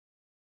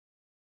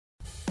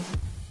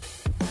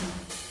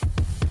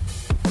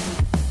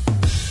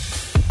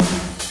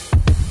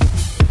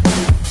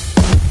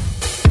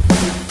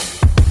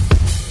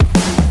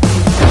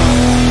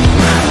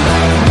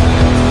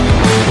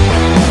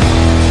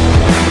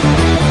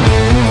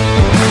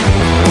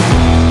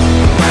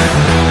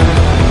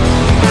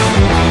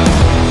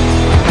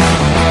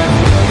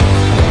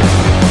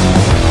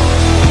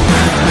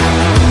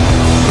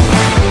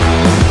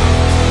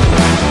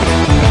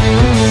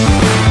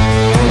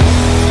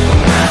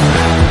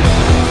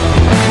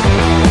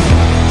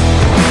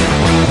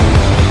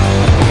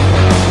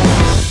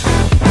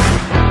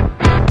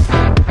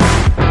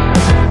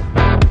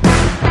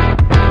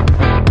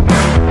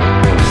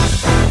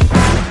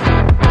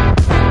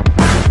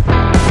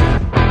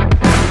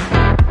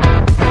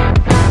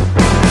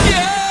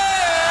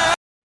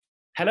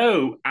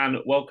Hello and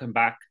welcome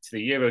back to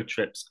the Euro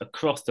Trips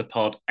Across the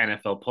Pod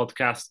NFL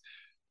podcast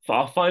for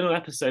our final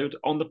episode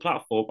on the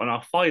platform and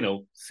our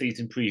final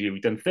season preview.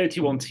 We've done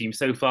 31 teams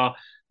so far.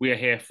 We are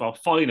here for our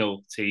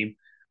final team,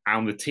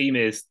 and the team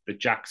is the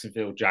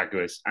Jacksonville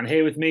Jaguars. And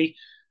here with me,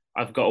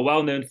 I've got a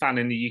well-known fan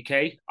in the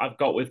UK. I've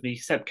got with me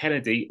Seb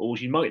Kennedy, or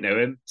as you might know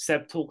him,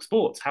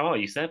 SebTalksSports. How are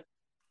you, Seb?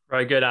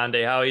 Very good,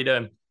 Andy. How are you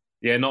doing?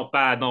 Yeah, not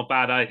bad, not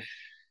bad.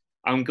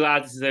 I'm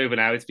glad this is over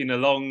now. It's been a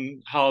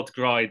long, hard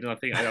grind, and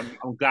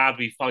I'm glad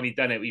we've finally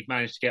done it. We've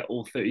managed to get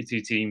all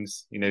 32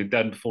 teams,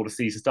 done before the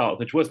season started,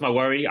 which was my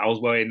worry. I was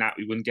worrying that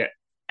we wouldn't get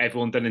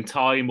everyone done in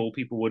time, or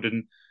people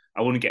wouldn't.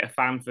 I wouldn't get a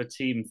fan for a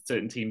team.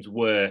 Certain teams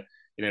were,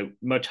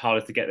 much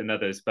harder to get than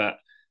others. But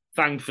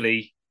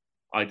thankfully,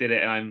 I did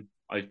it, and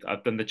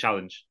I've done the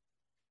challenge.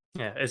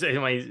 Yeah,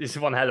 it's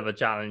one hell of a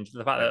challenge.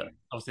 The fact that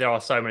obviously there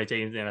are so many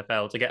teams in the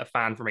NFL, to get a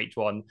fan from each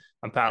one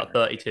and put out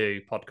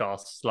 32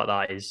 podcasts like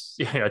that is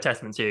a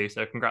testament to you.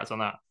 So congrats on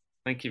that.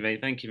 Thank you, mate.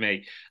 Thank you,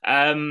 mate.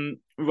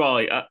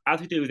 Right,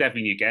 as we do with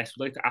every new guest,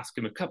 we'd like to ask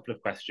him a couple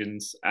of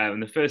questions.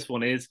 And the first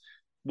one is,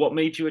 what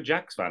made you a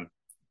Jags fan?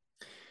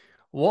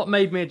 What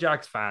made me a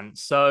Jags fan?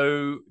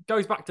 So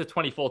goes back to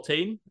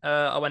 2014.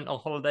 I went on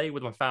holiday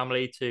with my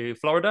family to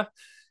Florida,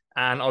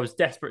 and I was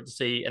desperate to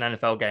see an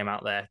NFL game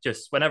out there.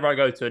 Just whenever I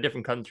go to a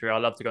different country, I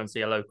love to go and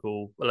see a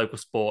local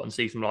sport and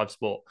see some live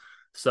sport.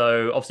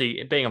 So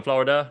obviously, being in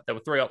Florida, there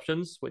were three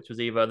options, which was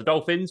either the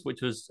Dolphins,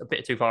 which was a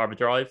bit too far of a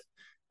drive,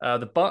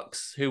 the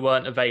Bucks, who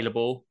weren't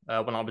available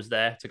when I was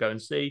there to go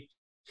and see,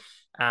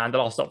 and the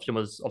last option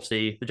was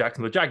obviously the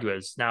Jacksonville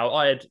Jaguars. Now,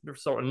 I had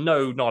sort of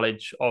no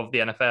knowledge of the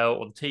NFL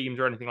or the teams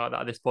or anything like that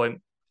at this point.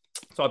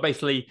 So I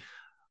basically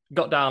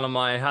got down on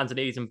my hands and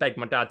knees and begged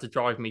my dad to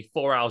drive me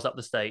 4 hours up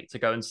the state to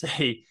go and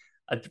see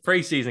a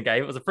preseason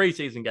game. It was a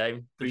preseason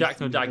game, the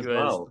Jacksonville Preseason as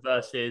Jaguars well.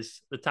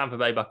 versus the Tampa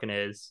Bay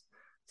Buccaneers.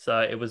 So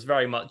it was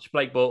very much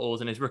Blake Bortles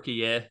in his rookie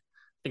year.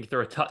 I think he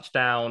threw a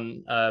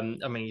touchdown.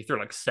 He threw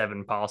like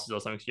 7 passes or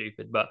something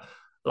stupid, but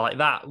like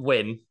that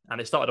win,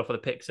 and it started off with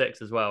a pick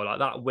six as well. Like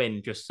that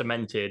win just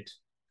cemented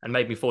and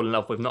made me fall in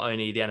love with not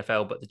only the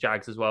NFL but the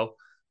Jags as well.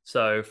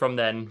 So from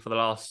then, for the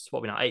last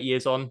 8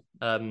 years on,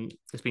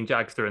 it's been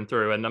Jags through and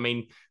through. And I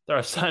mean, there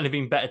have certainly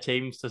been better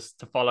teams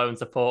to follow and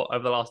support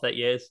over the last 8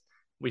 years.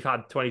 We've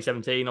had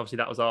 2017, obviously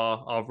that was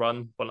our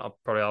run,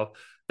 probably our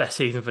best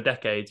season for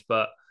decades.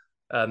 But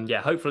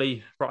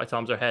hopefully brighter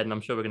times are ahead, and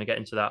I'm sure we're going to get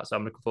into that. So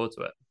I'm looking forward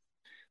to it.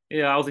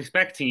 Yeah, I was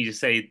expecting you to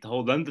say the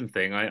whole London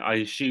thing. I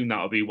assume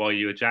that would be why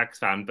you're a Jags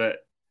fan, but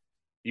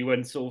you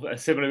went sort of a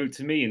similar route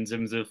to me in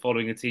terms of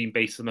following a team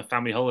based on a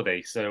family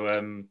holiday.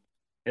 So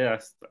yeah,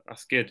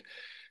 that's good.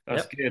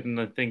 That's Yep. good, and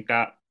I think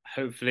that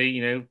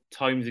hopefully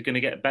times are going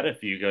to get better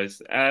for you guys.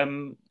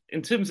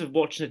 In terms of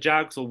watching the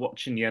Jags or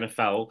watching the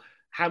NFL,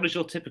 how does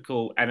your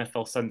typical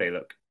NFL Sunday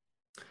look?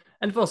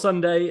 And for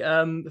Sunday,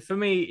 for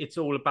me, it's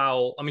all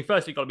about. I mean,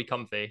 first you've got to be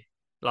comfy.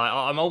 Like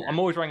I'm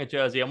always wearing a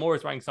jersey. I'm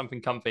always wearing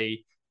something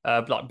comfy,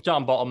 like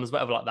pajama bottoms,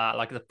 whatever like that.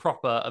 Like a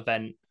proper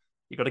event,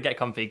 you've got to get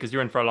comfy because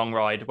you're in for a long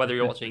ride. Whether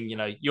you're watching,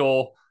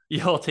 your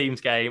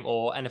team's game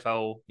or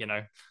NFL,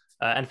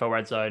 NFL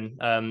Red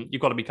Zone,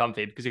 you've got to be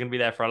comfy because you're going to be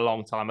there for a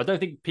long time. I don't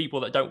think people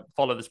that don't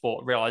follow the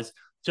sport realize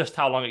just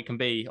how long it can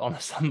be on a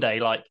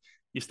Sunday. Like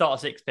you start at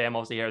 6 p.m.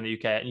 obviously here in the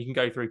UK, and you can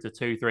go through to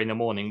 2, 3 in the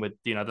morning with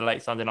the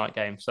late Sunday night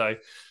game. So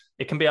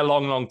it can be a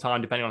long, long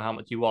time depending on how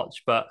much you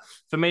watch. But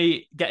for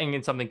me, getting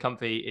in something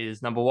comfy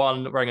is number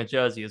one. Wearing a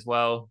jersey as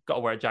well. Got to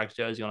wear a Jags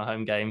jersey on a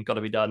home game. Got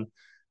to be done.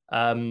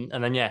 And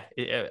then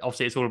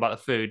obviously it's all about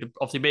the food.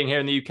 Obviously, being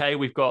here in the UK,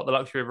 we've got the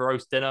luxury of a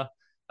roast dinner.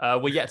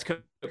 We're yet to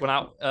cook one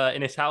out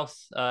in this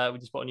house. We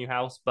just bought a new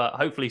house, but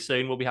hopefully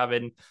soon we'll be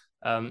having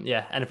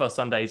NFL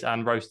Sundays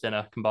and roast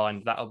dinner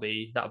combined. That'll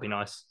be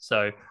nice.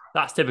 So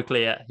that's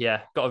typically it.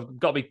 Yeah, got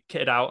to be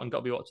kitted out and got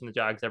to be watching the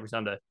Jags every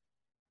Sunday.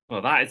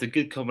 Well, that is a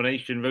good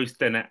combination, roast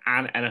dinner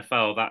and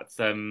NFL.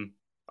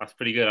 That's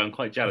pretty good. I'm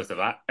quite jealous of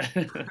that.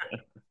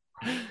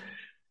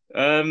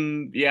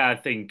 Yeah, I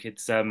think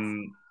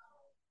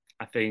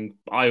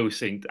I always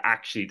think that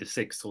actually the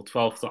sixth or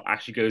 12th slot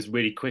actually goes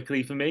really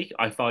quickly for me.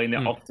 I find it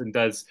Mm. often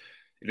does.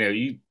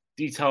 You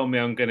tell me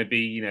I'm going to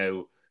be,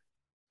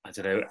 I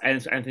don't know,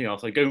 anything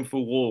else, like going for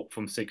a walk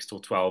from 6 till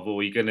 12,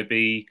 or you're going to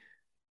be,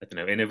 I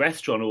don't know, in a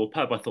restaurant or a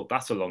pub. I thought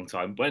that's a long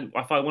time. When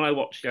I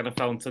watch the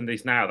NFL on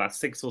Sundays now, that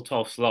 6 or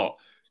 12 slot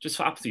just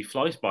absolutely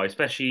flies by,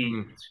 especially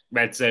Mm.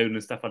 red zone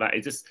and stuff like that.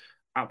 It just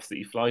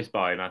absolutely flies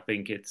by, and I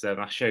think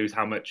that shows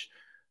how much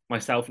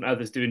myself and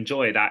others do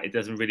enjoy that. It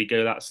doesn't really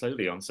go that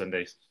slowly on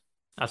Sundays.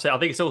 I say I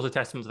think it's also a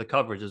testament to the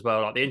coverage as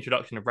well. Like the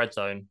introduction of Red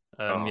Zone,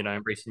 Oh,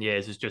 in recent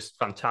years is just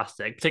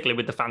fantastic, particularly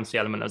with the fantasy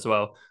element as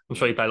well. I'm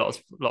sure you play a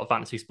lot of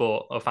fantasy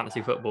sport or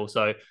fantasy football,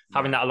 so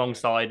having yeah. that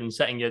alongside and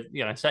setting your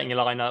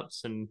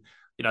lineups and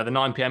the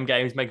 9 p.m.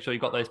 games, making sure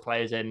you've got those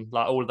players in,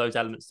 like all of those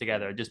elements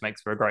together, it just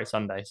makes for a great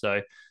Sunday.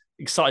 So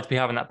excited to be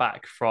having that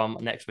back from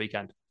next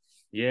weekend.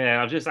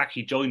 Yeah, I've just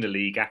actually joined the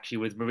league actually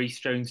with Maurice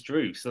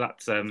Jones-Drew, so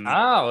that's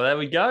Oh, there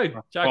we go,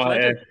 Jags quite a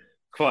legend.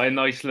 quite a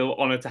nice little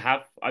honour to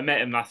have. I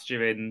met him last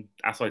year in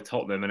outside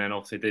Tottenham, and then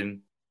obviously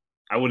didn't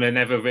I would have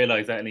never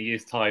realised that in a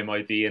year's time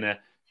I'd be in a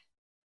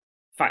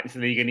fantasy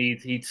league and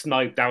he'd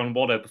snipe down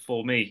Waller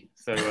before me.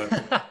 So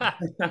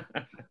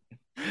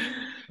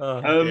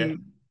Oh dear.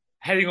 um,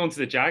 heading on to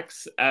the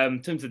Jags,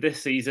 in terms of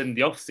this season,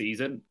 the off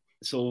season,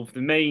 sort of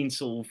the main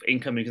sort of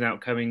incomings and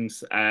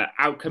outcomings.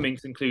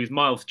 Outcomings include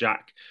Miles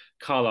Jack,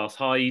 Carlos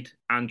Hyde,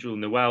 Andrew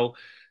Noel,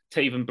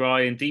 Taven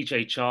Bryan,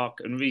 DJ Chark,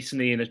 and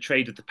recently in a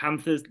trade with the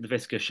Panthers,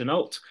 LaVisca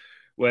Chenault.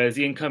 Whereas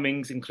the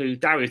incomings include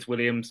Darius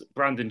Williams,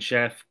 Brandon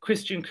Sheff,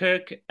 Christian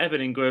Kirk,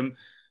 Evan Ingram,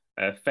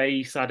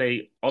 Faye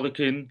Sade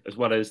Olakun, as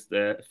well as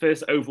the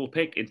first overall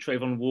pick in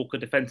Trayvon Walker,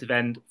 defensive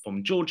end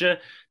from Georgia,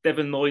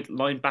 Devin Lloyd,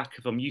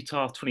 linebacker from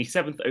Utah,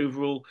 27th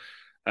overall,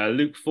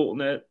 Luke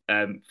Fortner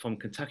from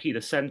Kentucky,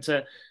 the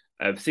center,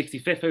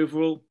 65th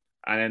overall.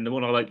 And then the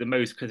one I like the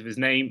most because of his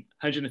name,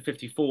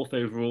 154th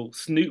overall,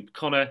 Snoop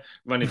Connor,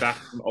 running back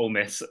from Ole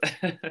Miss.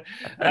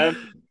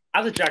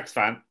 As a Jags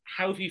fan,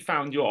 how have you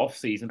found your off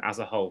season as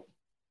a whole?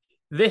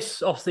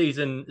 This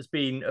off-season has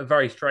been a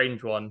very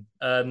strange one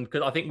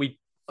because I think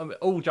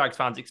all Jags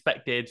fans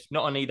expected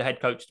not only the head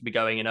coach to be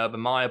going in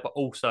Urban Meyer, but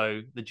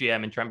also the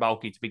GM and Trent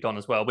Baalke to be gone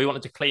as well. We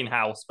wanted to clean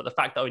house, but the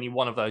fact that only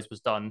one of those was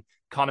done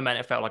kind of meant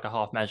it felt like a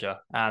half measure.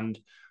 And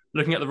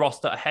looking at the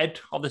roster ahead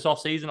of this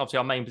offseason, obviously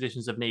our main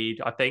positions of need,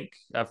 I think,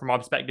 from my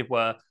perspective,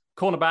 were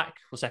cornerback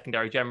or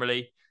secondary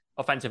generally,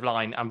 offensive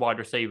line and wide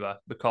receiver,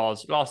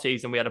 because last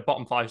season we had a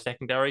bottom 5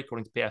 secondary,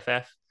 according to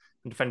PFF,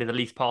 and defended the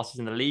least passes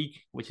in the league,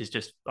 which is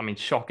just,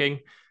 shocking.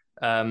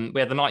 We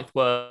had the 9th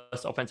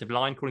worst offensive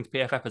line, according to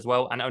PFF as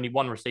well, and only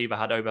one receiver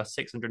had over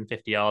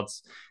 650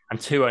 yards, and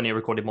 2 only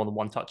recorded more than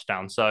 1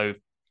 touchdown. So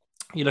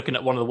you're looking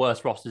at one of the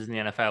worst rosters in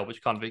the NFL,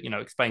 which kind of,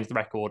 explains the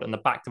record and the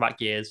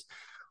back-to-back years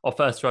of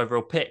first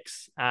overall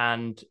picks.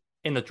 And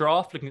in the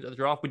draft, looking at the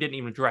draft, we didn't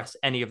even address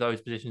any of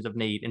those positions of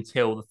need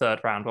until the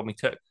 3rd round when we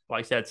took,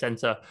 like I said,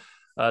 center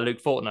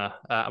Luke Fortner,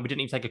 and we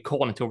didn't even take a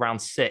corner until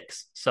round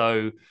 6.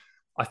 So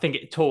I think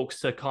it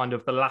talks to kind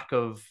of the lack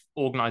of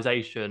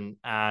organization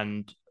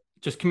and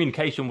just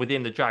communication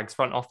within the Jags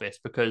front office,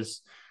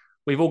 because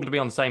we've all got to be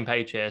on the same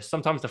page here.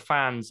 Sometimes the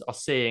fans are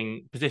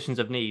seeing positions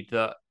of need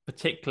that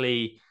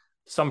particularly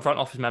some front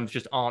office members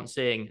just aren't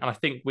seeing. And I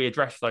think we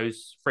address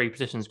those 3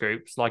 positions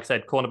groups, like I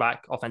said, cornerback,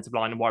 offensive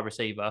line, and wide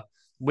receiver.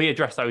 We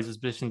address those as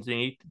positions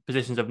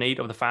of need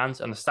of the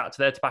fans, and the stats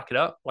are there to back it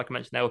up, like I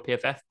mentioned there with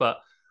PFF, but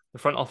the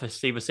front office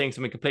is either seeing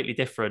something completely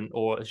different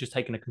or it's just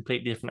taking a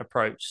completely different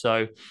approach.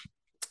 So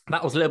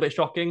that was a little bit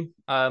shocking.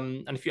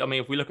 And if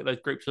we look at those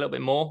groups a little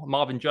bit more,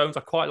 Marvin Jones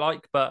I quite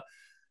like, but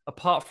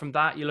apart from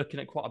that, you're looking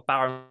at quite a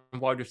barren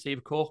wide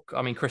receiver core.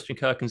 Christian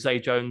Kirk and Zay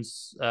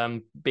Jones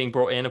being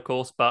brought in, of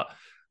course, but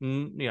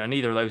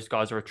neither of those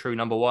guys are a true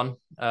number one.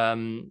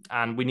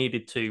 And we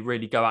needed to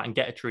really go out and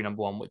get a true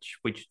number one, which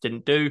we just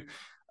didn't do.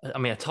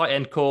 A tight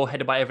end core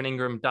headed by Evan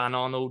Ingram, Dan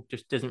Arnold,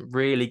 just doesn't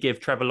really give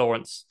Trevor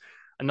Lawrence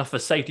enough of a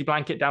safety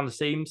blanket down the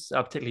seams,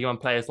 particularly when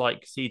players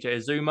like CJ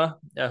Azuma,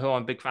 who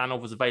I'm a big fan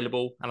of, was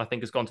available and I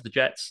think has gone to the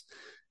Jets.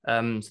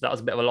 So that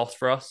was a bit of a loss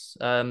for us.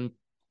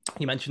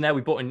 You mentioned there,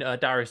 we brought in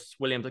Darius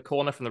Williams at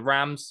corner from the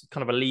Rams,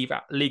 kind of a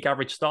league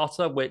average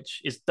starter,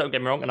 which is, don't get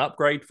me wrong, an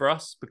upgrade for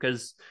us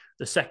because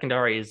the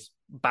secondary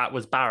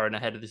was barren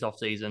ahead of this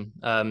offseason.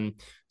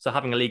 So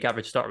having a league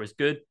average starter is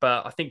good,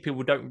 but I think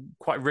people don't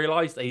quite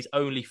realize that he's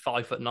only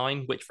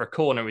 5'9", which for a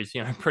corner is,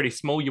 pretty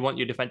small. You want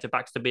your defensive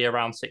backs to be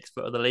around 6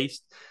 foot at the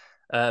least.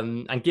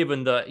 And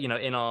given that,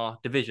 in our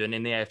division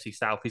in the AFC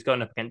South, he's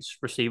going up against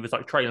receivers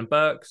like Traylon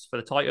Burks for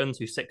the Titans,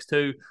 who's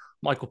 6'2",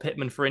 Michael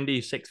Pittman for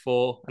Indy,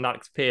 6'4", and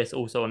Alex Pierce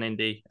also on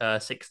Indy,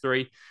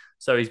 6'3".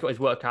 So he's got his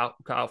work cut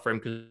out for him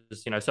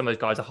because, some of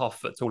those guys are half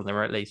foot taller than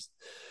him at least.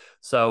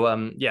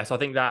 So, so I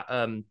think that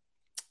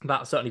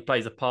that certainly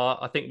plays a part.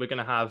 I think we're going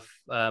to have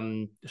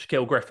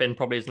Shaquille Griffin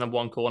probably as number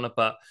 1 corner,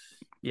 but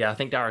I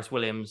think Darius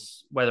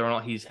Williams, whether or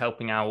not he's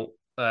helping out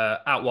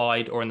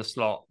wide or in the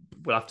slot,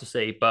 we'll have to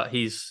see. But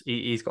he's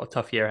got a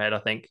tough year ahead, I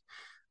think.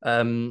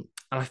 And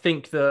I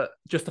think that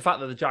just the fact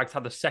that the Jags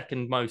had the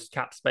 2nd most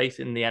cap space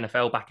in the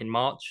NFL back in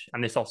March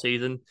and this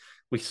offseason,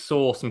 we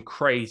saw some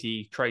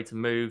crazy trades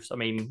and moves.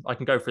 I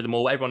can go through them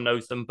all. Everyone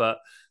knows them, but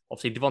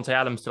obviously Devontae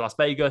Adams to Las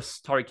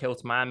Vegas, Tyreek Hill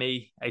to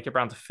Miami, AJ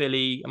Brown to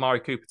Philly, Amari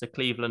Cooper to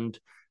Cleveland,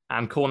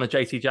 and corner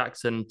JC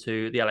Jackson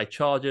to the LA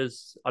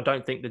Chargers. I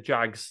don't think the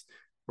Jags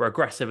were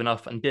aggressive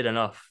enough and did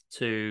enough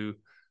to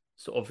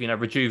sort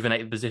of,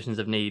 rejuvenate the positions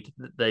of need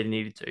that they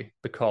needed to,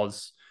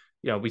 because,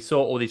 we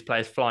saw all these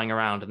players flying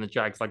around and the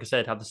Jags, like I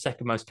said, had the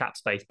 2nd most cap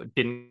space, but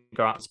didn't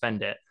go out and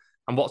spend it.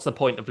 And what's the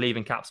point of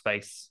leaving cap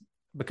space?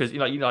 Because, you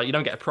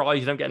don't get a prize,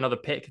 you don't get another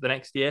pick the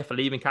next year for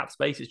leaving cap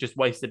space. It's just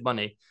wasted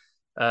money.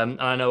 And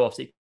I know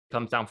obviously it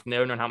comes down from the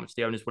owner and how much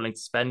the owner is willing to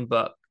spend,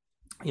 but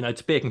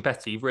to be a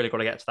competitor, you've really got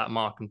to get to that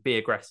mark and be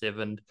aggressive.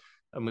 And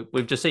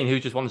we've just seen who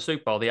just won the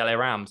Super Bowl, the LA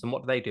Rams, and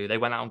what do? They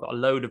went out and got a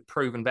load of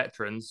proven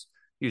veterans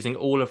using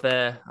all of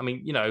their,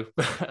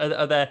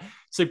 their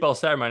Super Bowl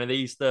ceremony.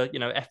 These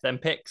F them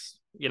picks.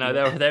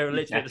 They're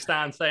literally at the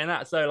stand saying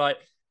that. So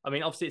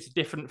obviously it's a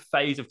different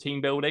phase of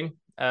team building,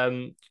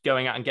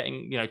 going out and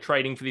getting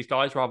trading for these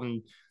guys rather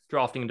than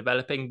drafting and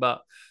developing,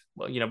 but.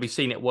 well, we've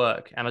seen it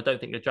work, and I don't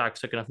think the Jags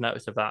took enough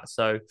notice of that.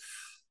 So,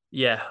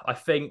 yeah, I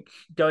think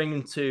going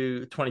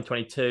into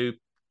 2022,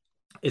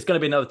 it's going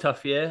to be another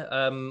tough year.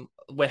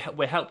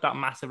 We're helped out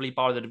massively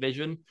by the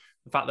division.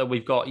 The fact that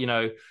we've got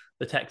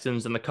the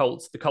Texans and the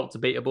Colts. The Colts are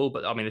beatable,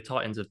 but I mean the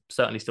Titans are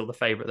certainly still the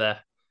favorite there,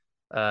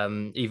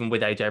 even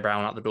with AJ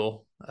Brown out the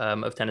door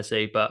of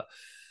Tennessee. But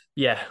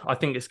yeah, I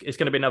think it's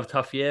going to be another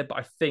tough year. But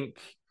I think,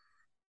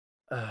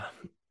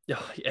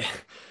 yeah,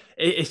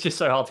 it's just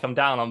so hard to come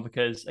down on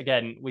because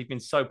again we've been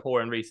so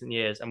poor in recent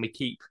years, and we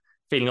keep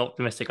feeling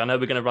optimistic. I know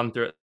we're going to run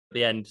through it at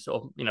the end,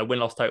 sort of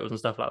win-loss totals and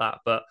stuff like that,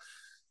 but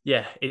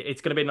yeah,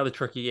 it's going to be another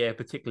tricky year,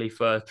 particularly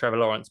for Trevor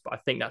Lawrence. But I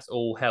think that's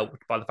all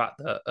helped by the fact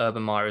that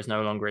Urban Meyer is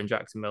no longer in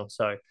Jacksonville,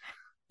 so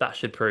that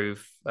should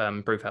prove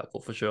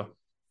helpful for sure.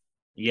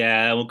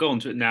 Yeah, we'll go on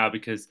to it now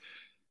because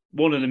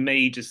one of the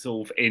major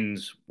sort of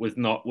ins was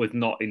not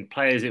in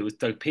players. It was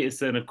Doug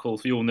Pederson. Of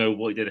course, we all know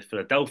what he did at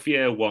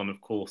Philadelphia. Won,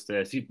 of course,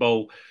 the Super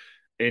Bowl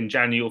in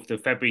January of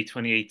February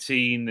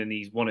 2018, and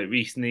he's won it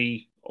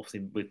recently,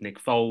 obviously with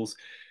Nick Foles.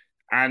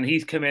 And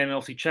he's come in.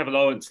 Obviously, Trevor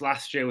Lawrence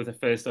last year was the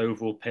first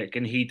overall pick,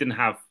 and he didn't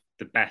have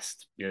the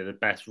best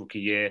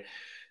rookie year.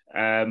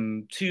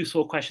 Two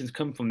sort of questions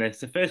come from this.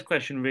 The first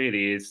question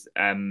really is,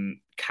 can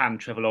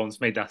Trevor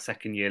Lawrence make that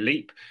second year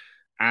leap?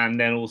 And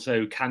then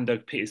also, can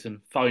Doug Peterson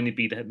finally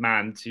be the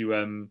man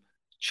to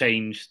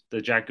change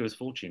the Jaguars'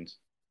 fortunes?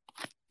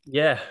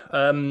 Yeah,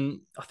 I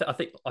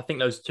think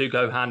those two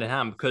go hand in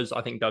hand because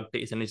I think Doug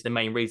Peterson is the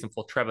main reason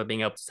for Trevor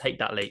being able to take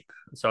that leap.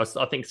 So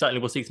I think certainly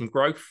we'll see some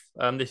growth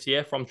this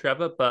year from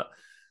Trevor, but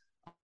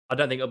I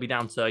don't think it'll be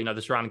down to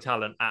the surrounding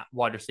talent at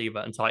wide receiver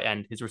and tight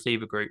end, his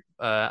receiver group,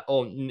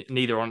 or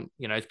neither on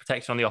his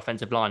protection on the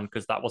offensive line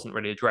because that wasn't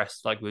really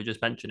addressed like we were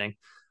just mentioning.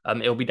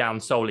 It'll be down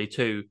solely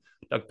to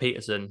Doug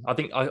Peterson.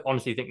 I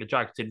honestly think the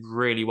Jags did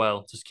really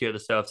well to secure the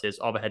services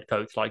of a head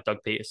coach like Doug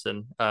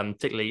Peterson,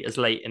 particularly as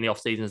late in the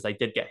offseason as they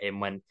did get him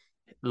when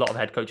a lot of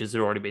head coaches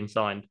had already been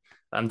signed.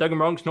 Don't get me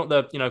wrong, it's not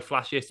the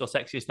flashiest or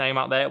sexiest name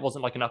out there. It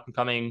wasn't like an up and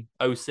coming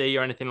OC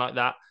or anything like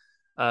that.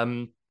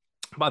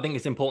 But I think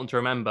it's important to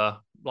remember,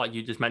 like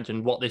you just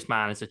mentioned, what this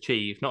man has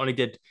achieved. Not only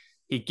did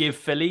he give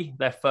Philly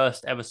their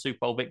first ever Super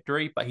Bowl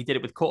victory, but he did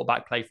it with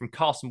quarterback play from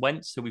Carson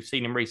Wentz, who we've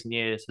seen in recent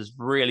years has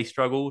really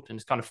struggled and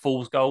is kind of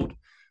fool's gold.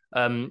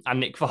 And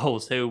Nick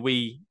Foles, who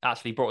we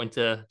actually brought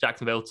into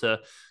Jacksonville to,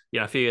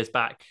 a few years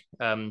back,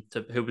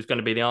 to who was going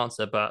to be the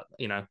answer, but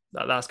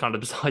that's kind of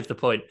besides the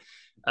point.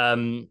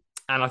 And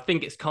I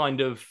think it's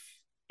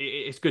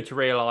it's good to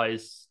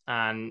realize,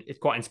 and it's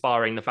quite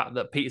inspiring the fact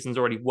that Peterson's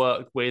already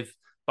worked with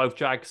both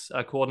Jags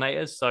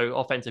coordinators, so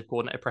offensive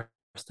coordinator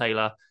Press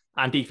Taylor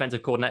and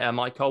defensive coordinator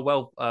Mike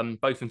Colwell,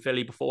 both in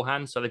Philly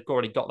beforehand. So they've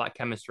already got that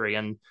chemistry,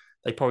 and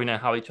they probably know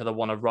how each other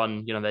want to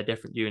run, their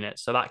different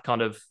units. So that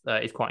kind of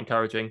is quite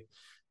encouraging.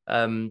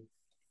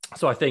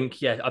 So I think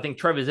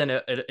Trevor's in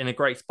a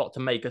great spot to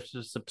make a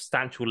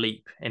substantial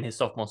leap in his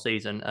sophomore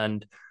season,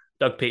 and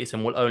Doug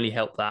Peterson will only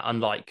help that.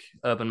 Unlike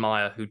Urban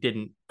Meyer, who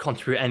didn't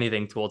contribute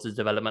anything towards his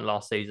development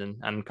last season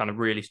and kind of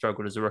really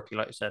struggled as a rookie,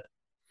 like you said.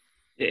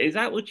 Is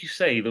that what you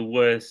say the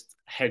worst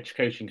head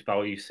coaching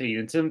spell you've seen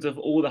in terms of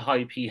all the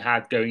hype he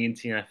had going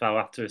into the NFL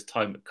after his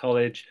time at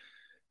college,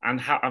 and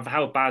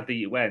how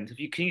badly it went?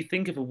 Can you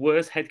think of a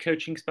worse head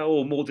coaching spell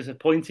or more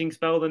disappointing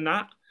spell than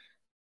that?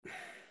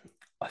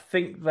 I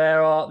think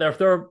there are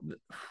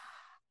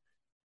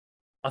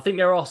I think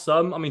there are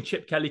some. I mean,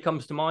 Chip Kelly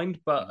comes to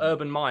mind, but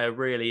Urban Meyer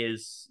really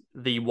is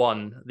the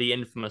one, the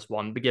infamous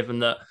one. But given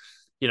that,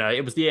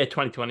 it was the year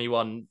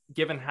 2021,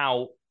 given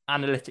how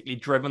analytically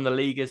driven the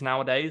league is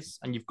nowadays,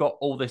 and you've got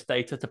all this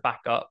data to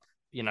back up,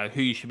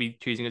 who you should be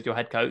choosing as your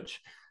head coach.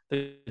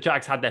 The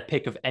Jags had their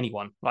pick of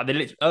anyone. Like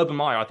Urban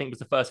Meyer, I think, was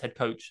the first head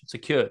coach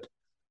secured.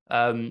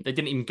 They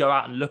didn't even go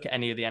out and look at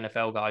any of the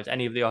NFL guys,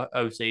 any of the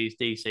OCs,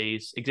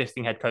 DCs,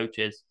 existing head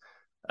coaches.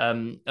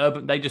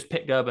 They just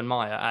picked Urban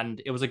Meyer,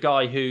 and it was a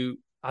guy who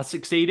has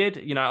succeeded,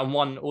 and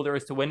won all there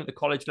is to win at the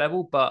college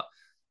level, but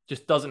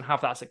just doesn't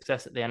have that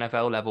success at the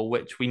NFL level,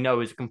 which we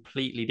know is a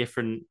completely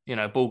different,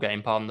 ball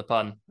game, pardon the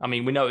pun. I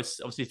mean, we know it's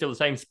obviously still the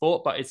same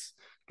sport, but it's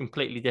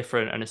completely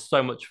different, and it's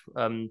so much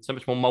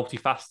more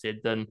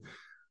multifaceted than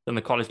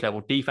the college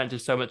level. Defense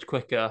is so much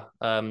quicker,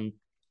 and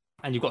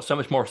you've got so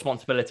much more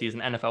responsibility as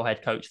an NFL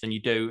head coach than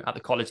you do at the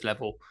college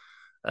level.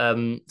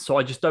 So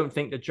I just don't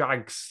think the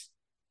Jags,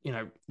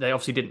 they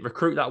obviously didn't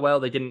recruit that well.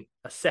 They didn't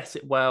assess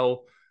it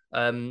well.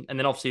 And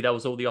then obviously there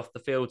was all the off the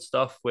field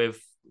stuff with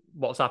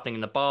what's happening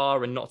in the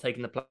bar and not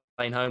taking the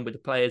plane home with the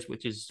players,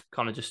 which is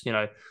kind of just,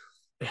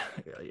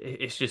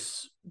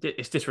 it's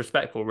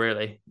disrespectful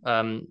really,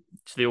 to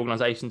the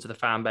organization, to the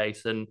fan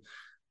base. And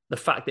the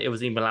fact that it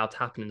was even allowed to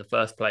happen in the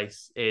first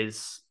place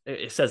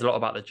it says a lot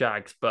about the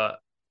Jags. But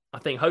I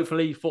think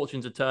hopefully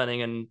fortunes are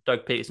turning and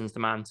Doug Peterson's the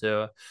man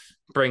to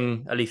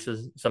bring at least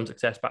some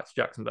success back to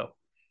Jacksonville.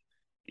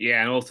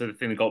 Yeah, and also the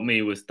thing that got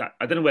me was that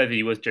I don't know whether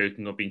he was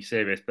joking or being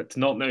serious, but to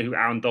not know who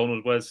Aaron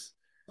Donald was.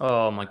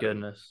 Oh my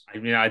goodness! I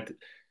mean,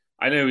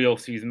 I know he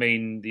obviously was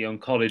mainly on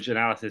college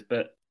analysis,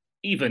 but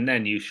even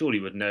then, you surely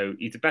would know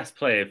he's the best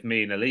player for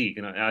me in the league,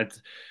 and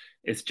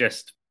it's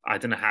just I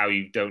don't know how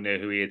you don't know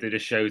who he is. It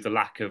just shows a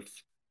lack of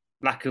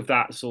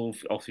that sort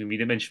of. Obviously,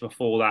 we mentioned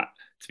before that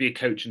to be a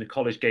coach in a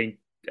college game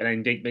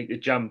and then make the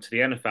jump to the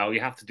NFL, you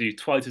have to do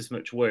twice as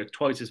much work,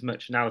 twice as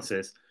much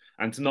analysis,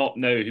 and to not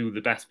know who the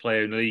best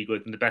player in the league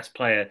was and the best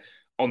player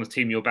on the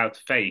team you're about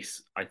to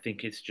face, I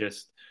think it's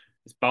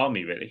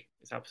balmy, really.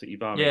 It's absolutely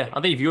balmy. Yeah,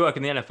 I think if you work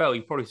in the NFL,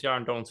 you probably see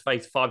Aaron Donald's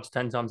face 5 to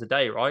 10 times a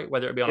day, right?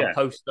 Whether it be on a Yeah.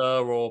 poster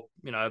or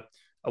a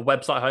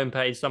website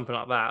homepage, something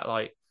like that.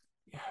 Like,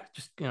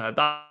 just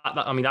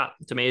I mean, that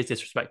to me is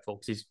disrespectful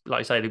because he's,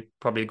 like I say,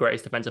 probably the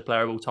greatest defensive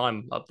player of all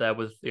time, up there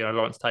with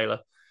Lawrence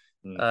Taylor.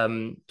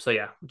 Mm. So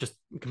yeah, just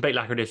complete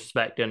lack of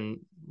disrespect,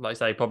 and like I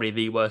say, probably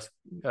the worst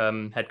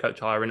head coach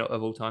hiring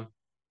of all time.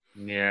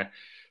 Yeah,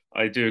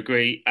 I do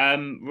agree.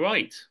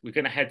 Right, we're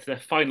going to head to the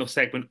final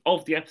segment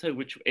of the episode,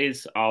 which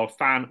is our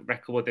fan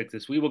record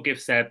predictors. We will give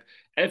Seb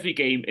every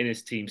game in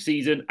his team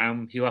season,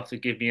 and he'll have to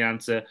give me an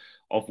answer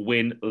of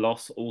win,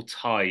 loss, or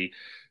tie.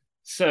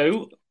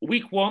 So,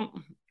 week one,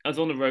 I was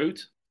on the road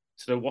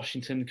to the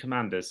Washington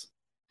Commanders.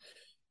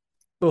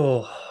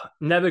 Oh,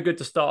 never good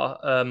to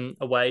start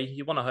away.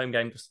 You want a home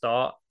game to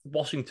start.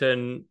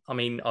 Washington, I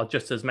mean, are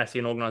just as messy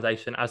an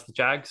organization as the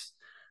Jags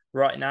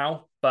right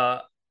now,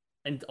 but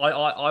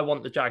I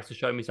want the Jags to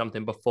show me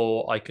something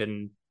before I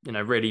can,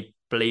 really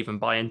believe and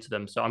buy into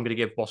them. So I'm going to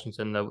give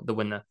Washington the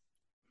win there.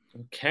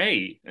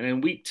 Okay, and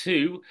then week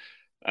two,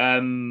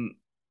 um,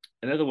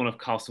 another one of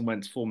Carson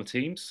Wentz's former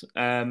teams,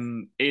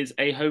 is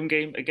a home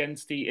game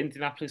against the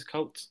Indianapolis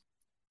Colts.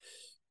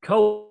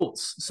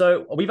 Colts.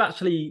 So we've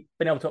actually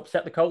been able to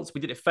upset the Colts.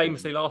 We did it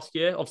famously last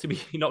year. Obviously,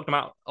 we knocked them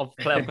out of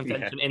playoff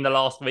contention in the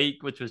last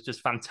week, which was just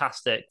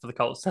fantastic for the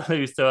Colts to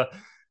lose to,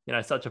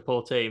 such a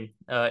poor team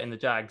in the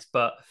Jags.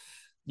 But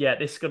yeah,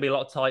 this is going to be a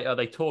lot tighter.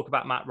 They talk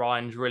about Matt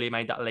Ryan's really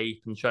made that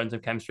leap and shown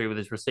some chemistry with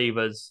his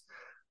receivers.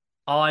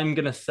 I'm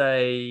going to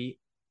say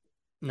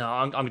no.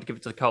 I'm going to give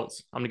it to the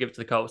Colts. I'm going to give it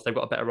to the Colts. They've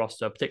got a better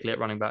roster, particularly at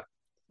running back.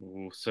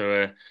 Ooh,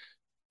 so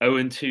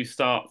 0-2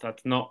 start.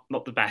 That's not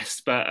the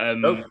best, but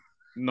Nope.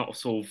 not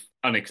sort of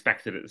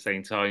unexpected at the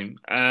same time.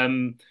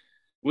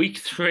 Week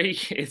three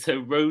is a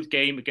road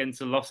game against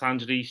the Los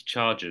Angeles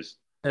Chargers.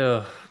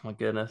 Oh my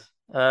goodness.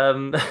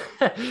 A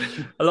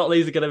lot of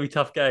these are going to be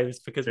tough games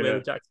because we're Yeah.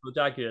 the Jacksonville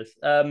Jaguars.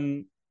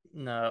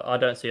 No, I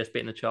don't see us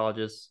beating the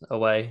Chargers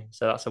away,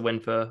 so that's a win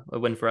for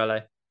LA.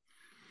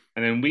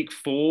 And then week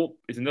four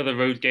is another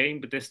road game,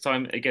 but this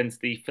time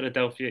against the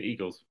Philadelphia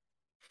Eagles.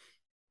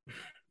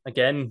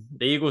 Again,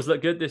 the Eagles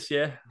look good this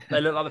year. They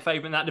look like the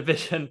favorite in that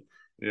division.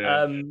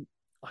 Yeah. Um,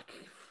 I,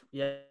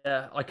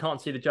 yeah, I can't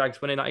see the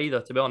Jags winning that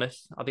either. To be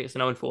honest, I think it's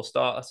an 0-4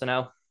 start.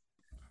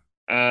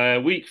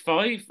 SNL. Week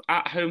five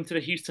at home to the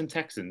Houston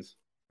Texans.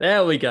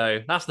 There we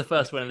go. That's the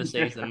first win of the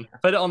season.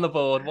 Put it on the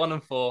board.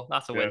 1-4.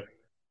 That's a Yeah. win.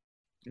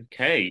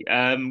 Okay.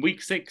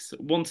 Week six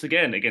once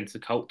again against the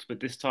Colts, but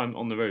this time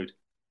on the road.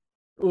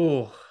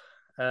 Oh,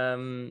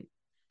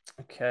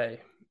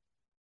 okay.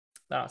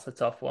 That's a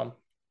tough one.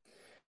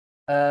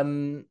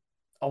 Um,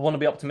 I want to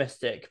be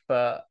optimistic,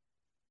 but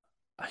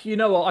you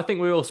know what? I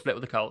think we all split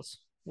with the Colts.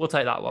 We'll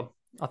take that one.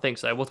 I think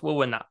so. We'll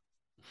win that.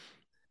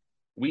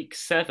 Week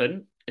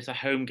seven is a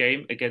home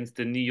game against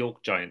the New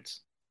York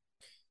Giants.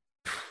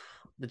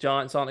 The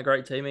Giants aren't a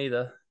great team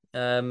either.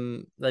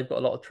 They've got a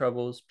lot of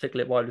troubles,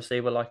 particularly at wide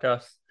receiver like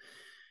us.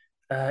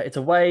 It's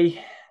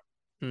away.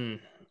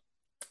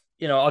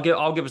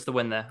 I'll give us the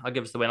win there. I'll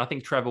give us the win. I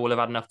think Trevor will have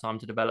had enough time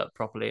to develop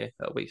properly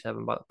at week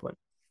 7 by that point.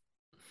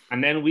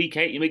 And then week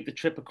eight, you make the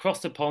trip across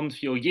the pond for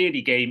your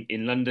yearly game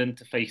in London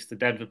to face the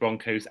Denver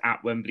Broncos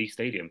at Wembley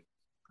Stadium.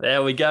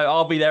 There we go.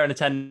 I'll be there in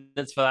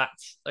attendance for that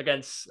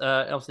against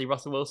obviously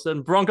Russell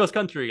Wilson. Broncos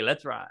country.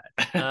 Let's ride.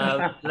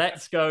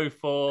 Let's go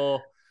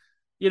for.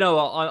 You know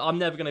what? I'm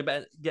never going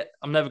to bet.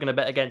 I'm never going to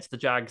bet against the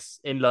Jags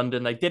in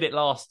London. They did it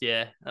last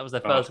year. That was their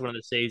first win of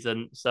the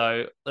season.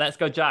 So let's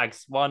go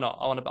Jags. Why not?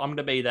 I'm going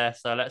to be there.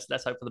 So let's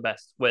hope for the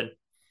best. Win.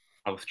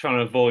 I was trying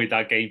to avoid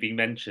that game being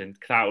mentioned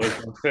because that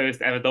was my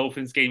first ever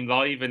Dolphins game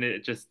live, and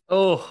it just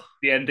the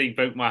ending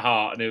broke my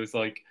heart, and it was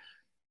like,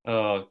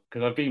 oh,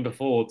 because I've been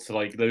before to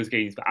like those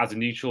games, but as a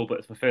neutral, but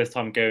it's my first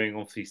time going,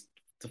 obviously,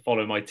 to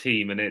follow my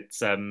team, and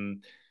it's yeah,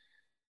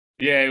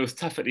 it was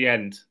tough at the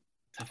end.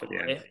 Tough at the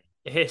end.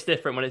 It hits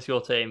different when it's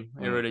your team.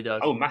 It really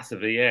does. Oh,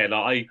 massively, yeah.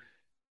 Like I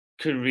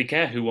couldn't really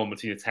care who won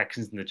between the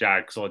Texans and the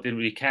Jags, so I didn't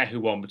really care who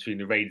won between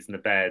the Raiders and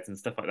the Bears and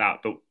stuff like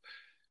that. But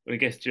when it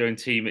gets to your own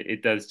team,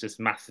 it does just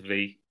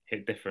massively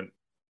hit different.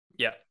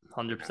 Yeah,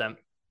 100%.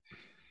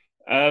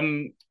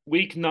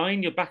 Week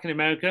 9, you're back in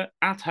America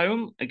at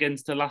home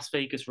against the Las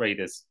Vegas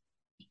Raiders.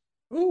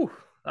 Ooh,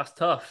 that's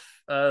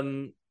tough. I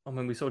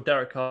mean, we saw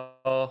Derek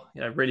Carr,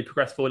 really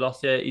progress forward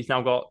last year. He's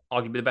now got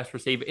arguably the best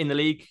receiver in the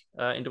league,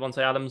 in Devontae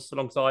Adams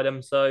alongside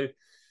him. So,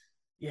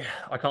 yeah,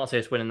 I can't see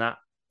us winning that.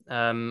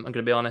 I'm going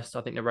to be honest.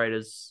 I think the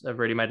Raiders have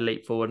really made a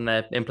leap forward and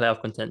they're in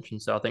playoff contention.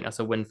 So I think that's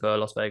a win for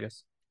Las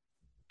Vegas.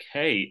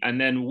 Okay, and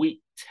then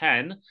week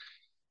 10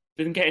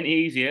 didn't get any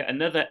easier.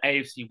 Another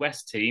AFC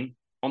West team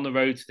on the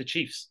road to the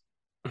Chiefs.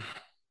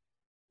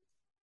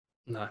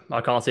 No,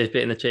 I can't see us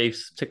beating the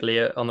Chiefs,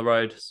 particularly on the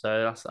road.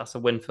 So that's a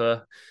win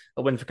for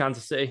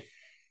Kansas City.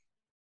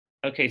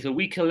 Okay, so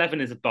week 11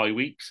 is a bye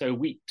week. So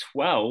week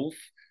 12,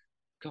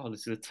 God,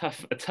 this is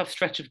a tough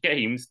stretch of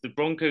games. The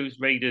Broncos,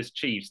 Raiders,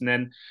 Chiefs, and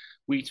then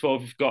week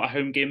 12 we've got a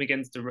home game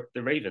against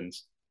the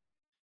Ravens.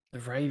 The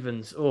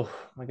Ravens. Oh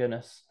my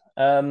goodness.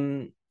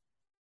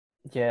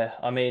 Yeah,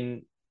 I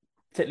mean,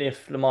 particularly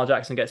if Lamar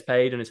Jackson gets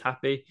paid and is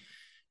happy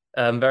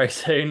very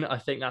soon, I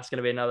think that's going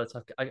to be another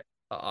tough.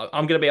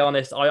 I'm going to be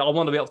honest. I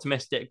want to be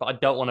optimistic, but I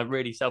don't want to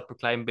really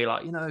self-proclaim and be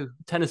like,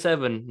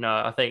 10-7. No,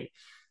 I think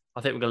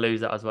we're going to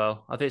lose that as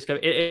well. I think it's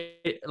going to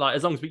like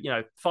as long as we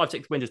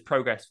 5-6 wins is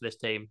progress for this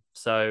team.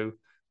 So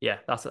yeah,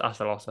 that's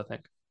a loss. I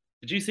think.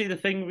 Did you see the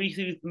thing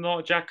recently with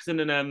Mark Jackson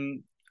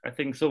and I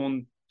think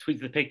someone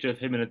tweeted a picture of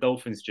him in a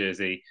Dolphins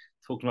jersey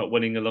talking about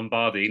winning a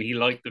Lombardi and he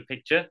liked the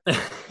picture.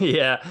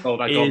 Yeah, Oh,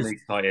 that got me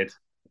excited.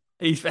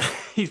 he's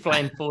he's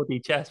playing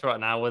 4D chess right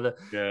now with the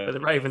Yeah. with the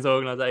Ravens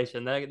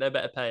organization. They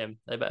better pay him.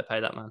 They better pay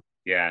that man.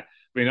 Yeah.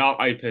 I mean,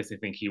 I personally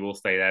think he will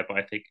stay there,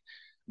 but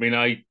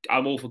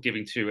I'm all for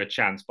giving two a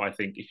chance, but I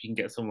think if you can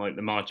get someone like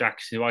Lamar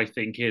Jackson, who I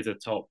think is a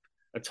top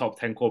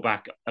 10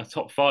 quarterback, a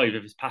top five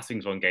if his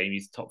passing's on game,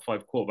 he's a top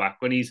five quarterback.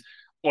 When he's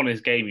on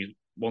his game, he's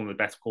one of the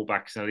best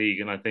quarterbacks in the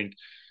league, and I think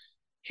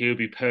he would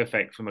be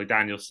perfect for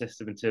McDaniel's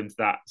system in terms of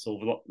that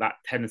sort of that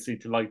tendency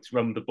to like to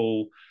run the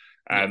ball.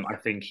 Yeah. I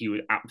think he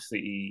would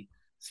absolutely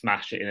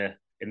smash it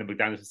in the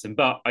McDaniel system.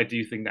 But I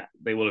do think that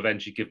they will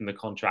eventually give him the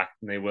contract,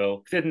 and they will.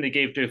 Because didn't they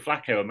give Joe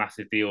Flacco a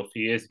massive deal a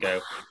few years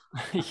ago?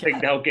 I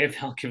think they'll give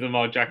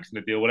Lamar Jackson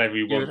a deal, whatever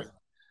he You wants. would,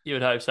 you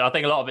would hope so. I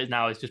think a lot of it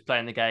now is just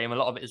playing the game. A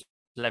lot of it is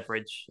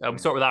leverage. We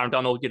saw it with Aaron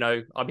Donald.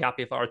 I'd be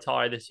happy if I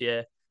retire this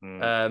year.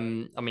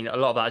 Mm. I mean, a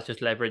lot of that is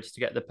just leverage to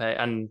get the pay,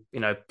 and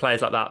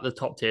players like that, the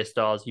top tier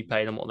stars, you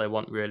pay them what they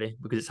want really,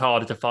 because it's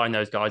harder to find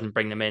those guys and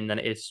bring them in than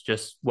it is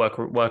just work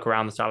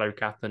around the salary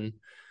cap and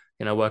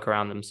work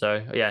around them.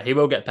 So yeah, he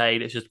will get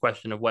paid. It's just a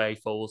question of where he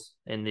falls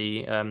in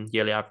the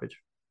yearly average.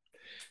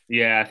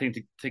 Yeah, I think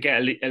to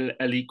get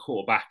elite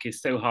quarterback is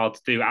so hard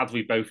to do, as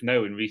we both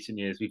know in recent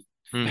years. We've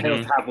failed to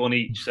Mm-hmm. have one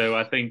each. So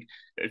I think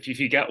if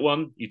you get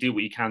one, you do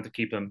what you can to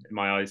keep them, in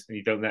my eyes, and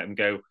you don't let them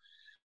go.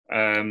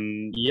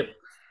 Um, Yep.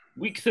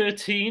 Week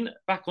 13,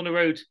 back on the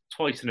road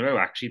twice in a row,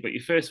 actually. But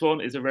your first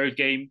one is a road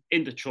game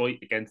in Detroit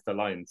against the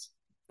Lions.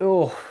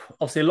 Oh,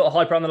 obviously a lot of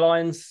hype around the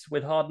Lions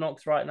with Hard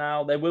Knocks right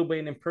now. They will be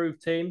an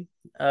improved team.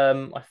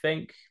 I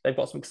think they've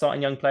got some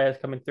exciting young players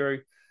coming through.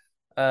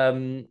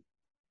 Um,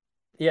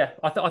 yeah,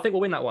 I think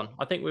we'll win that one.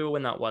 I think we will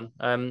win that one.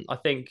 I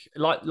think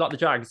like the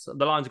Jags,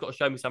 the Lions have got to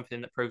show me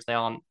something that proves they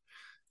aren't,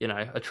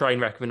 a train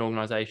wreck of an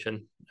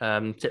organization,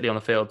 particularly on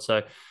the field.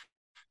 So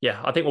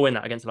yeah, I think we'll win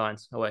that against the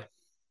Lions away.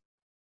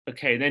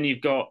 Okay, then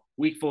you've got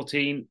week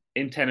 14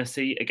 in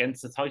Tennessee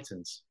against the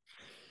Titans.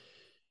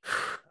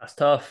 That's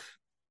tough.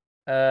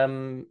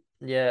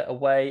 Yeah,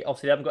 away.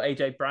 Obviously, they haven't got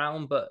AJ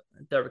Brown, but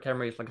Derrick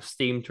Henry is like a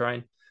steam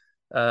train.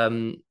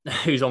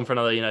 Who's on for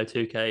another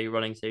 2K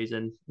running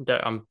season.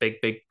 I'm a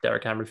big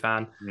Derrick Henry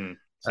fan.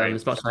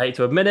 As much as I hate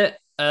to admit it,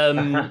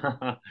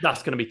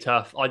 that's going to be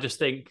tough. I just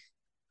think,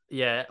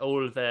 yeah,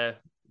 all of their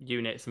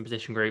units and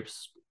position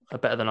groups are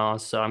better than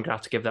ours, so I'm going to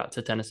have to give that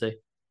to Tennessee.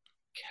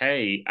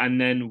 Okay, and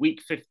then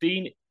week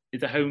 15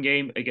 is a home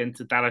game against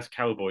the Dallas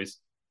Cowboys.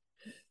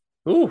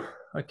 Ooh,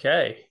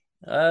 okay.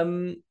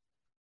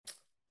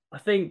 I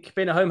think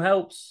being at home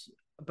helps,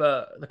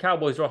 but the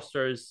Cowboys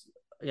roster is,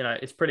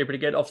 it's pretty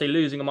good. Obviously,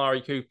 losing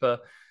Amari Cooper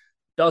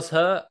does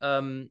hurt.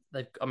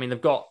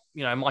 They've got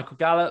Michael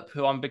Gallup,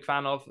 who I'm a big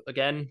fan of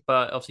again,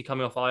 but obviously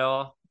coming off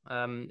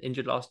IR,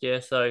 injured last year,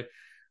 so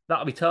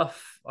that'll be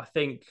tough. I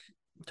think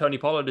Tony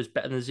Pollard is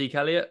better than Zeke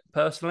Elliott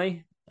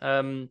personally,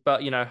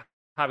 but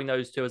having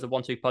those two as a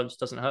 1-2 punch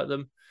doesn't hurt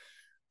them.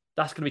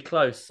 That's going to be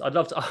close. I'd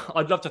love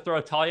to throw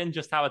a tie in,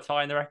 just have a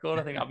tie in the record.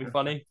 I think that'd be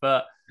funny,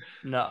 but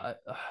no.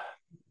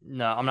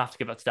 No, I'm gonna have to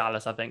give it to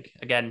Dallas. I think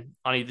again,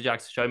 I need the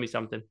Jags to show me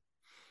something.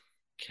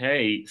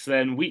 Okay, so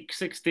then week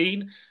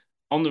 16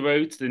 on the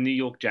road to the New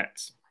York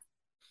Jets.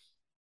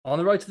 On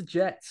the road to the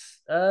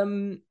Jets.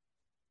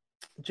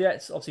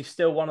 Jets obviously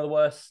still one of the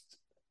worst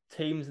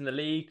teams in the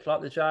league, like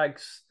the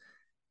Jags.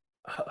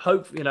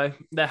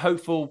 Their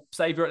hopeful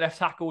savior at left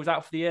tackle was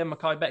out for the year,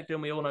 Mekhi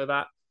Becton. We all know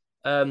that.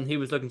 He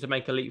was looking to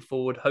make a leap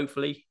forward,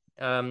 hopefully,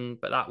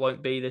 but that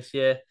won't be this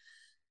year.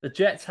 The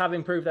Jets have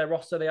improved their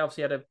roster. They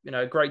obviously had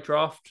a great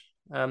draft,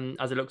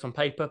 as it looks on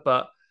paper,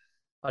 but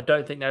I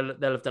don't think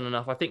they'll have done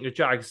enough. I think the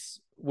Jags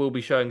will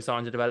be showing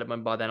signs of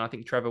development by then. I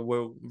think Trevor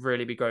will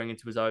really be growing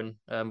into his own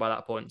by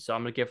that point. So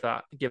I'm going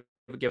to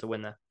give the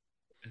win there.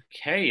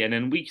 Okay, and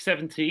then week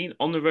 17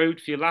 on the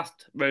road for your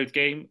last road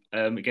game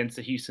against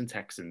the Houston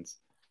Texans.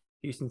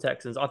 Houston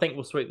Texans. I think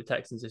we'll sweep the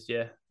Texans this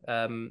year.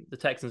 The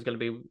Texans are going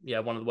to be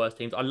one of the worst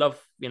teams. I love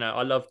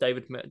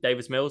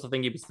Davis Mills. I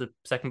think he was the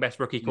second best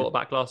rookie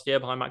quarterback last year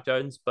behind Mac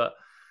Jones. But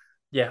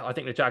yeah, I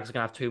think the Jags are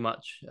going to have too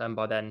much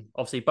by then.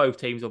 Obviously, both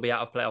teams will be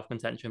out of playoff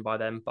contention by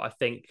then. But I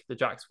think the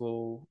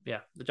Jacksonville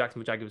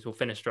Jaguars will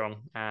finish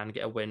strong and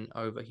get a win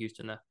over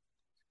Houston there.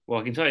 Well,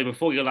 I can tell you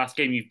before your last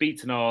game, you've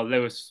beaten our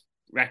lowest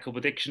record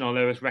prediction. Our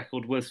lowest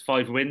record was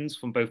 5 wins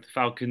from both the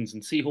Falcons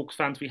and Seahawks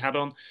fans we had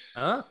on.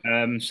 Ah,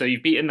 So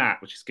you've beaten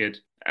that, which is good.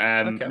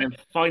 okay. And then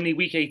finally,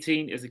 week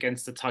 18 is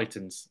against the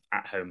Titans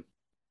at home.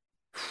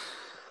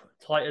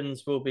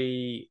 Titans could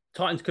be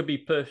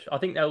pushed. I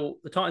think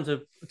the Titans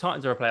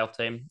are a playoff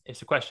team.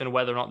 It's a question of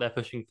whether or not they're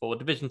pushing for a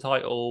division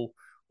title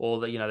or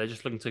that they're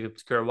just looking to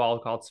secure a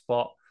wild card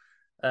spot.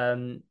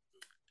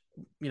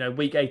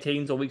 Week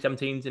 18s or week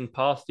 17s in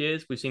past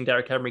years, we've seen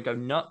Derrick Henry go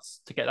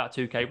nuts to get that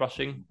 2K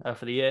rushing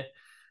for the year.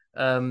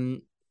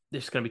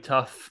 This is going to be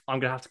tough. I'm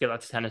going to have to give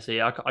that to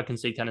Tennessee. I can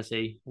see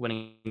Tennessee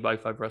winning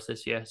both over us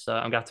this year. So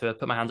I'm going to have to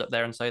put my hands up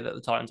there and say that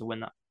the Titans will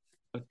win that.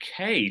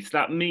 Okay, so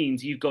that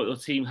means you've got your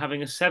team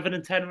having a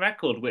 7-10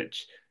 record,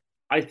 which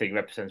I think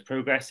represents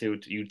progress.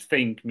 You'd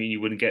think mean you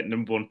wouldn't get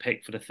number one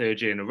pick for the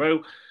third year in a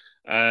row.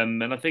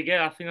 And I think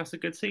that's a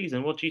good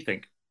season. What do you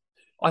think?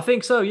 I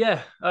think so,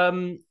 yeah.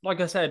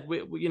 Like I said,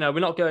 we're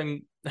not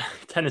going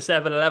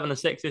 10-7,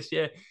 11-6 this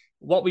year.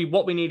 What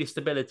we need is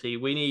stability.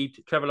 We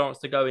need Trevor Lawrence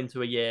to go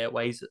into a year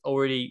where he's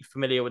already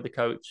familiar with the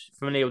coach,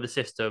 familiar with the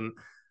system,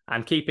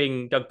 and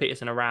keeping Doug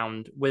Pederson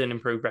around with an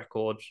improved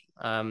record,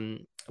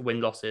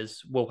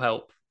 win-losses will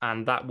help.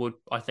 And that would,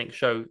 I think,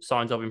 show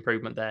signs of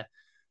improvement there.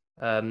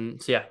 So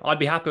yeah, I'd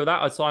be happy with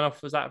that. I'd sign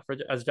off as that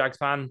as a Jags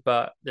fan,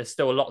 but there's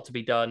still a lot to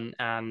be done.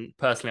 And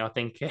personally, I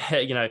think,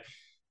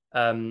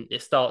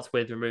 it starts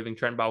with removing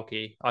Trent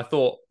Baalke. I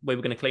thought we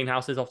were going to clean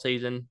houses off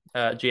season.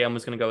 GM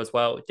was going to go as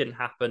well. It didn't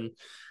happen.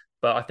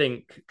 But I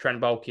think Trent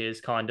Baalke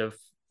is kind of,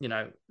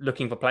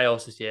 looking for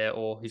playoffs this year,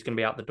 or he's going to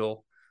be out the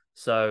door.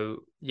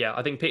 So yeah,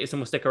 I think Peterson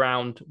will stick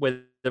around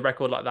with the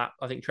record like that.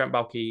 I think Trent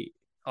Baalke,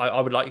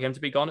 I would like him to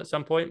be gone at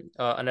some point,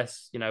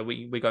 unless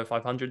we go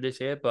 500 this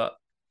year. But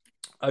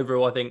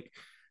overall, I think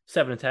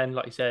 7-10,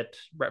 like you said,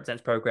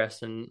 represents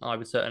progress, and I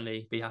would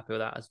certainly be happy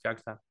with that as a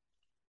Jags fan.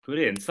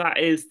 Brilliant. So that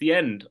is the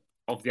end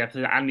of the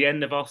episode and the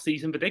end of our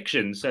season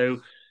prediction.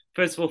 So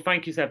first of all,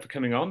 thank you, Seb, for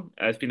coming on.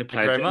 It's been a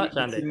pleasure. Thank you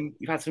very much, Andy.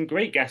 You've had some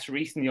great guests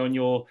recently on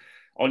your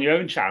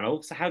own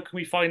channel. So how can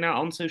we find that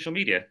on social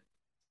media?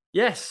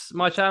 Yes,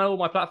 my channel,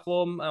 my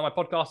platform, my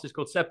podcast is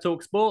called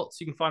SebTalksSports.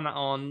 You can find that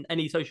on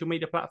any social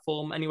media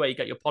platform, anywhere you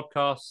get your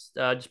podcast.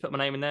 Just put my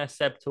name in there,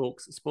 Seb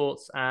Talks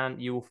Sports,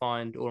 and you will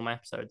find all of my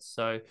episodes.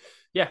 So,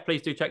 yeah,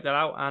 please do check that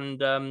out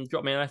and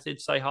drop me a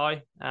message, say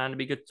hi, and it'd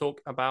be good to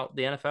talk about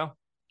the NFL.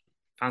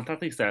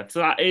 Fantastic stuff. So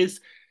that is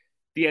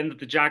the end of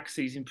the Jags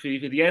season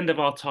preview, the end of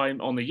our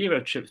time on the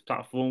Eurotrips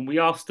platform. We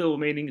are still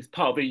remaining as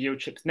part of the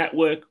Eurotrips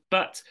network,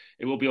 but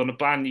it will be on a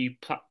brand new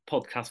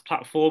podcast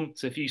platform.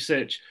 So if you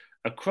search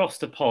Across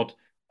the Pod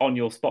on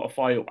your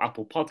Spotify or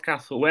Apple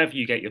Podcasts or wherever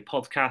you get your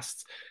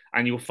podcasts,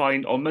 and you'll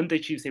find on Monday,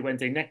 Tuesday,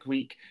 Wednesday next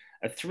week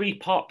a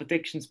 3-part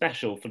prediction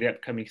special for the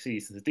upcoming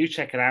season. So do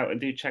check it out, and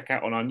do check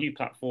out on our new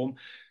platform.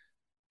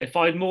 If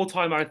I had more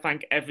time, I would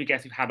thank every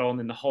guest we've had on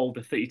in the whole of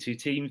the 32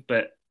 teams,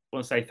 but I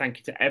want to say thank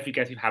you to every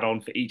guest we've had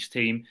on for each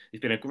team. It's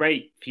been a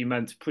great few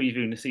months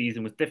previewing the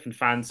season with different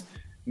fans,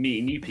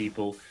 meeting new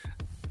people,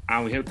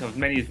 and we hope to have as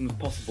many of them as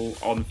possible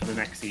on for the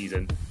next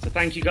season. So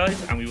thank you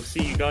guys, and we will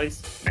see you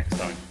guys next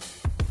time.